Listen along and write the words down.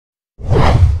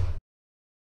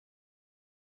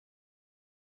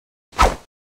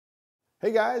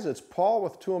Hey guys, it's Paul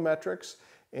with ToolMetrix,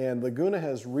 and Laguna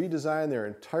has redesigned their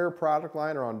entire product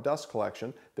line around dust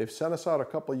collection. They've sent us out a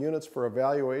couple units for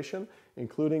evaluation,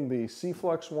 including the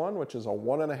CFLUX1, which is a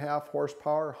 1.5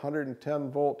 horsepower,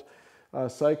 110 volt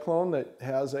Cyclone that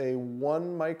has a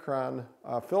 1 micron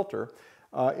filter.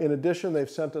 In addition, they've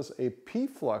sent us a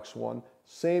PFLUX1,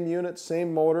 same unit,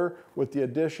 same motor, with the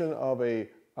addition of a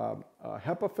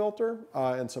HEPA filter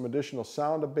and some additional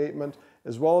sound abatement,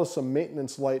 as well as some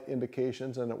maintenance light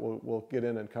indications, and we'll get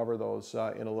in and cover those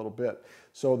in a little bit.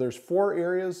 So there's 4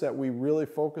 areas that we really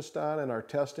focused on in our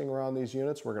testing around these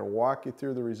units. We're going to walk you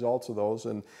through the results of those,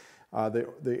 and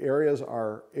the areas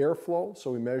are airflow. So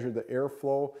we measured the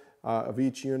airflow of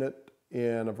each unit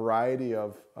in a variety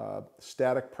of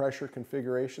static pressure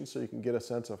configurations, so you can get a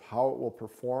sense of how it will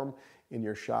perform in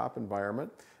your shop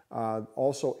environment.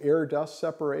 Also air dust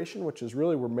separation, which is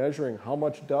really we're measuring how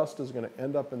much dust is going to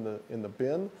end up in the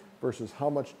bin versus how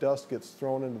much dust gets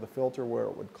thrown into the filter where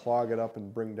it would clog it up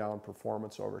and bring down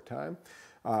performance over time.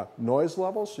 Noise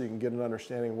levels, so you can get an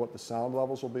understanding of what the sound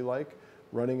levels will be like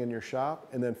running in your shop.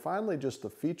 And then finally, just the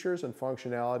features and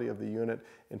functionality of the unit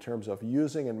in terms of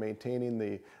using and maintaining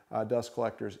the dust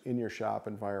collectors in your shop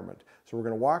environment. So we're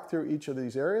going to walk through each of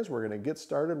these areas. We're going to get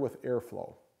started with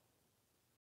airflow.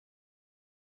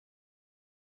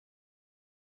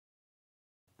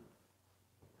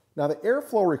 Now, the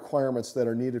airflow requirements that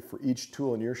are needed for each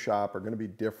tool in your shop are going to be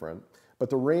different, but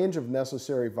the range of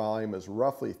necessary volume is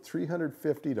roughly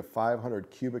 350 to 500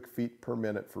 cubic feet per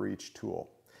minute for each tool.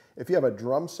 If you have a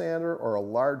drum sander or a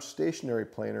large stationary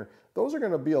planer, those are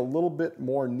going to be a little bit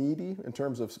more needy in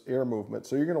terms of air movement,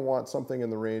 so you're going to want something in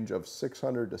the range of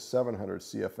 600 to 700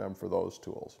 CFM for those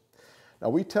tools. Now,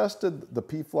 we tested the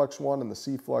PFLUX1 and the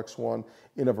CFLUX1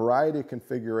 in a variety of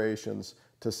configurations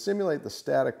to simulate the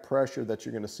static pressure that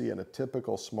you're going to see in a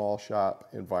typical small shop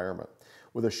environment.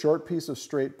 With a short piece of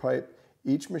straight pipe,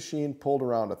 each machine pulled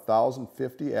around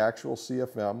 1,050 actual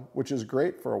CFM, which is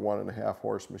great for a 1.5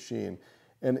 horse machine.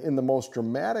 And in the most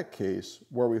dramatic case,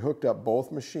 where we hooked up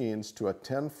both machines to a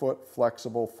 10-foot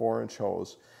flexible 4-inch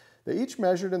hose, they each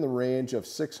measured in the range of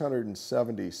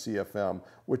 670 CFM,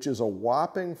 which is a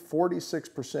whopping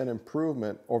 46%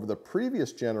 improvement over the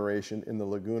previous generation in the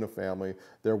Laguna family,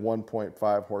 their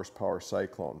 1.5 horsepower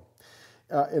Cyclone.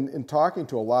 In talking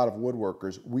to a lot of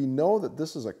woodworkers, we know that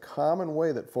this is a common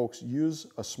way that folks use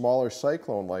a smaller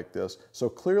Cyclone like this, so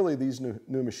clearly these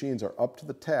new machines are up to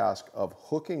the task of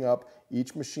hooking up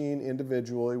each machine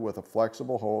individually with a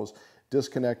flexible hose,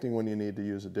 disconnecting when you need to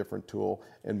use a different tool,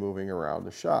 and moving around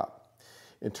the shop.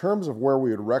 In terms of where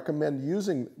we would recommend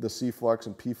using the CFLUX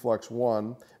and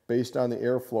PFLUX1 based on the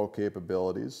airflow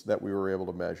capabilities that we were able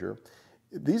to measure,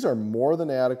 these are more than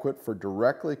adequate for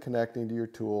directly connecting to your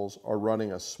tools or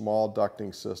running a small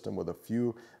ducting system with a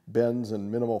few bends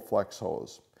and minimal flex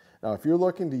hose. Now, if you're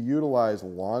looking to utilize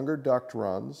longer duct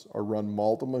runs or run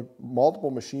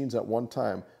multiple machines at one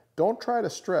time, don't try to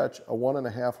stretch a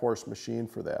 1.5 horse machine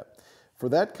for that. For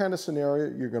that kind of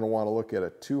scenario, you're going to want to look at a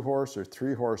 2-horse or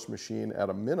 3-horse machine at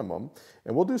a minimum,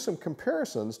 and we'll do some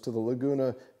comparisons to the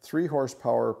Laguna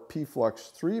 3-horsepower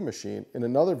PFLUX3 machine in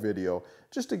another video,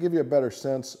 just to give you a better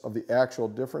sense of the actual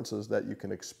differences that you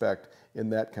can expect in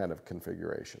that kind of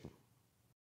configuration.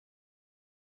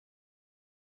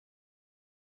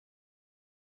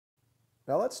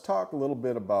 Now let's talk a little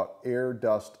bit about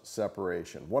air-dust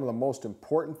separation. One of the most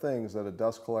important things that a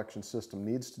dust collection system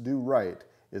needs to do right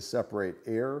is separate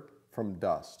air from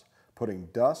dust, putting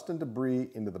dust and debris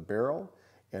into the barrel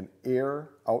and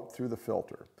air out through the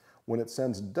filter. When it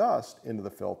sends dust into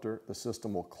the filter, the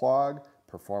system will clog,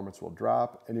 performance will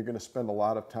drop, and you're going to spend a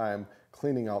lot of time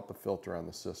cleaning out the filter on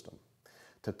the system.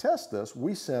 To test this,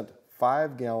 we sent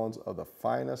 5 gallons of the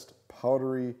finest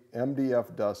powdery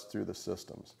MDF dust through the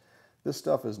systems. This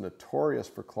stuff is notorious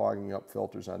for clogging up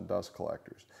filters on dust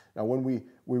collectors. Now, when we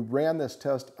ran this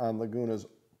test on Laguna's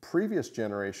previous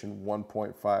generation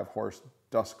 1.5 horse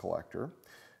dust collector,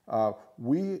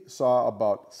 we saw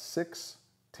about 6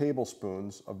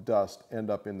 tablespoons of dust end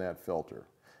up in that filter.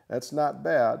 That's not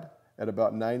bad at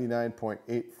about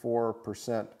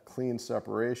 99.84% clean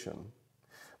separation.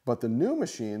 But the new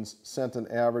machines sent an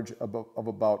average of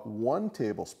about 1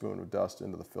 tablespoon of dust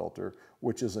into the filter,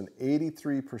 which is an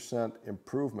 83%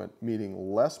 improvement,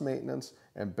 meaning less maintenance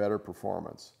and better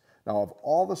performance. Now, of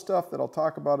all the stuff that I'll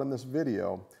talk about in this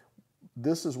video,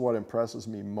 this is what impresses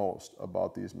me most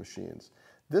about these machines.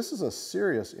 This is a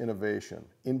serious innovation.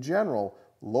 In general,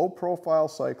 low-profile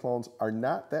cyclones are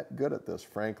not that good at this,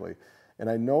 frankly, and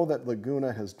I know that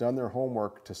Laguna has done their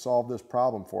homework to solve this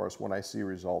problem for us when I see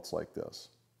results like this.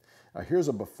 Now, here's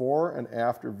a before and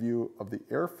after view of the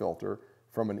air filter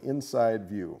from an inside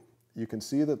view. you can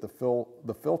see that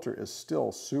the filter is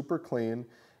still super clean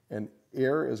and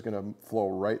air is going to flow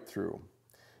right through.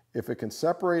 If it can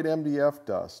separate MDF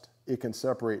dust, it can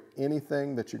separate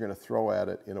anything that you're going to throw at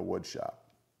it in a wood shop.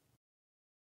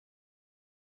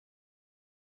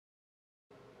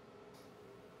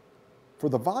 For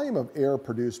the volume of air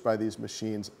produced by these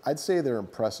machines, I'd say they're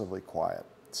impressively quiet.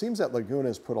 It seems that Laguna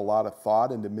has put a lot of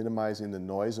thought into minimizing the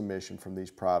noise emission from these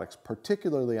products,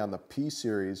 particularly on the P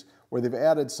series, where they've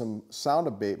added some sound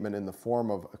abatement in the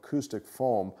form of acoustic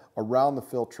foam around the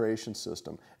filtration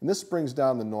system. And this brings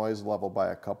down the noise level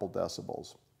by a couple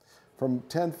decibels. From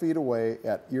 10 feet away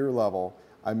at ear level,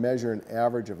 I measure an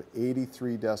average of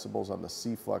 83 decibels on the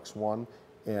CFLUX1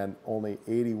 and only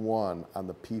 81 on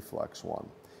the PFLUX1.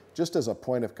 Just as a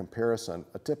point of comparison,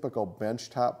 a typical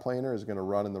benchtop planer is going to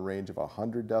run in the range of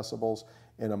 100 decibels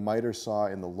and a miter saw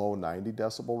in the low 90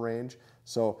 decibel range.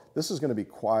 So this is going to be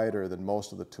quieter than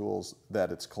most of the tools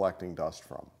that it's collecting dust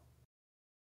from.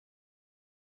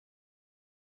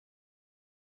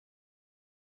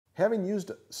 Having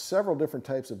used several different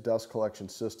types of dust collection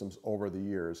systems over the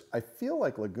years, I feel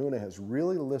like Laguna has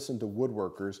really listened to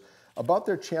woodworkers about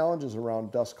their challenges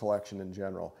around dust collection in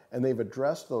general, and they've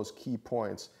addressed those key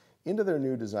points into their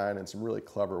new design in some really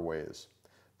clever ways.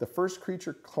 The first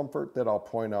creature comfort that I'll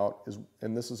point out is,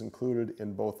 and this is included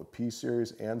in both the P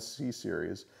series and C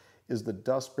series, is the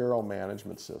dust barrel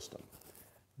management system.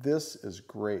 This is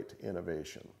great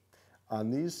innovation. On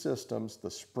these systems,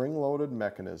 the spring-loaded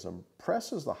mechanism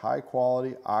presses the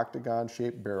high-quality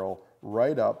octagon-shaped barrel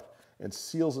right up and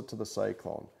seals it to the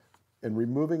Cyclone, and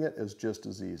removing it is just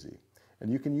as easy.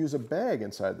 And you can use a bag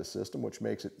inside the system, which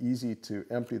makes it easy to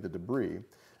empty the debris,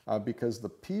 because the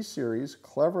P series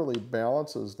cleverly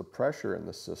balances the pressure in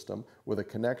the system with a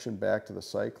connection back to the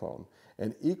Cyclone.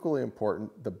 And equally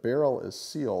important, the barrel is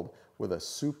sealed with a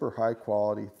super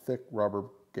high-quality, thick rubber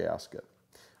gasket.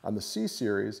 On the C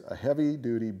series, a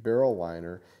heavy-duty barrel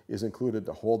liner is included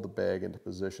to hold the bag into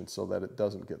position so that it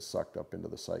doesn't get sucked up into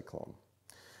the Cyclone.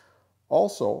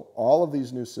 Also, all of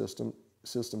these new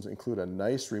systems include a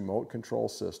nice remote control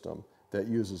system that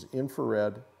uses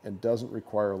infrared and doesn't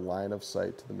require line of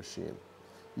sight to the machine.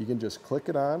 You can just click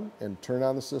it on and turn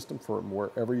on the system from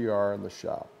wherever you are in the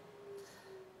shop.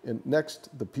 And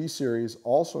next, the P series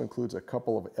also includes a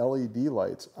couple of LED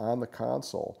lights on the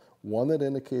console, one that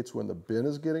indicates when the bin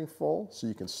is getting full, so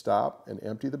you can stop and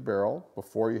empty the barrel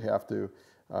before you have to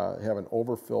have an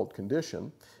overfilled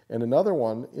condition, and another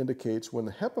one indicates when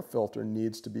the HEPA filter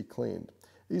needs to be cleaned.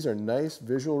 These are nice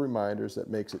visual reminders that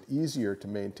makes it easier to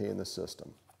maintain the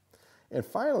system. And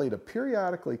finally, to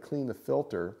periodically clean the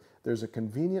filter, there's a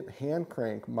convenient hand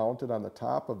crank mounted on the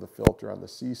top of the filter on the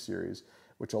C series,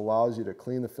 which allows you to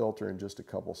clean the filter in just a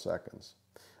couple seconds.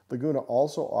 Laguna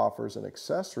also offers an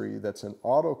accessory that's an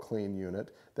auto clean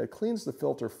unit that cleans the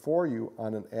filter for you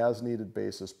on an as-needed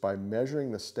basis by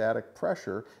measuring the static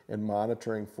pressure and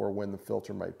monitoring for when the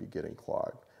filter might be getting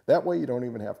clogged. That way you don't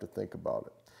even have to think about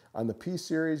it. On the P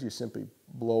series, you simply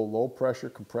blow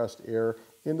low-pressure compressed air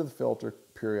into the filter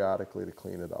periodically to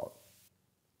clean it out.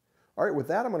 All right, with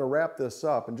that, I'm going to wrap this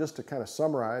up. And just to kind of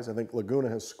summarize, I think Laguna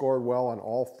has scored well on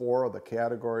all four of the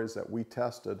categories that we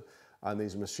tested on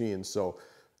these machines. So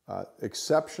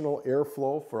exceptional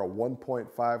airflow for a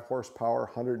 1.5 horsepower,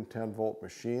 110 volt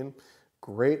machine.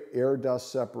 Great air dust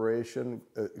separation,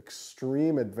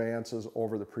 extreme advances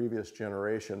over the previous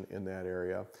generation in that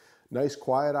area. Nice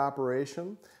quiet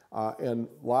operation, and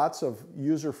lots of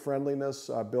user friendliness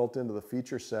built into the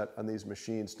feature set on these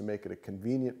machines to make it a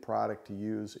convenient product to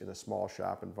use in a small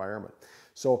shop environment.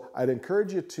 So I'd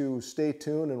encourage you to stay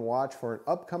tuned and watch for an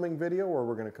upcoming video where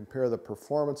we're going to compare the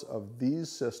performance of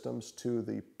these systems to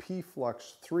the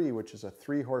PFLUX3, which is a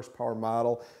 3 horsepower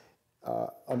model,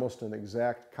 almost an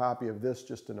exact copy of this,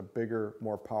 just in a bigger,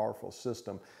 more powerful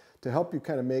system, to help you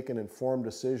kind of make an informed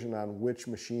decision on which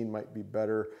machine might be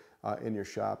better in your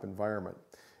shop environment.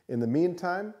 In the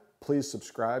meantime, please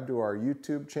subscribe to our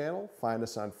YouTube channel, find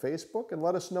us on Facebook, and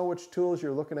let us know which tools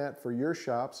you're looking at for your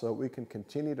shop so that we can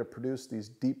continue to produce these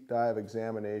deep dive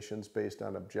examinations based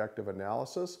on objective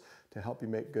analysis to help you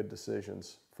make good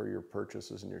decisions for your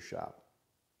purchases in your shop.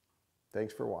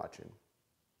 Thanks for watching.